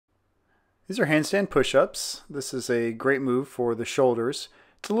These are handstand push-ups. This is a great move for the shoulders.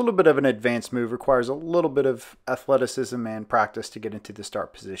 It's a little bit of an advanced move, requires a little bit of athleticism and practice to get into the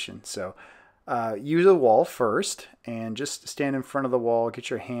start position. So use a wall first and just stand in front of the wall, get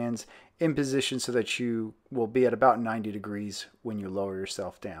your hands in position so that you will be at about 90 degrees when you lower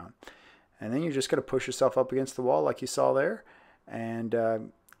yourself down. And then you're just going to push yourself up against the wall like you saw there and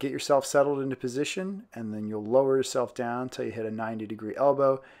get yourself settled into position, and then you'll lower yourself down until you hit a 90-degree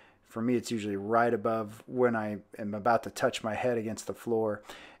elbow. For me, it's usually right above when I am about to touch my head against the floor,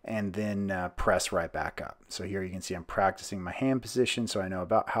 and then press right back up. So here you can see I'm practicing my hand position so I know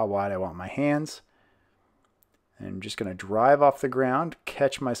about how wide I want my hands. And I'm just going to drive off the ground,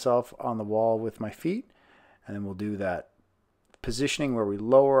 catch myself on the wall with my feet, and then we'll do that positioning where we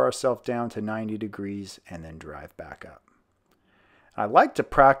lower ourselves down to 90 degrees and then drive back up. I like to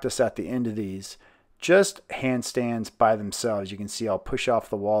practice at the end of these just handstands by themselves. You can see I'll push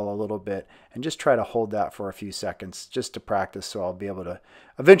off the wall a little bit and just try to hold that for a few seconds just to practice, so I'll be able to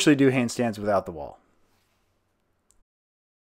eventually do handstands without the wall.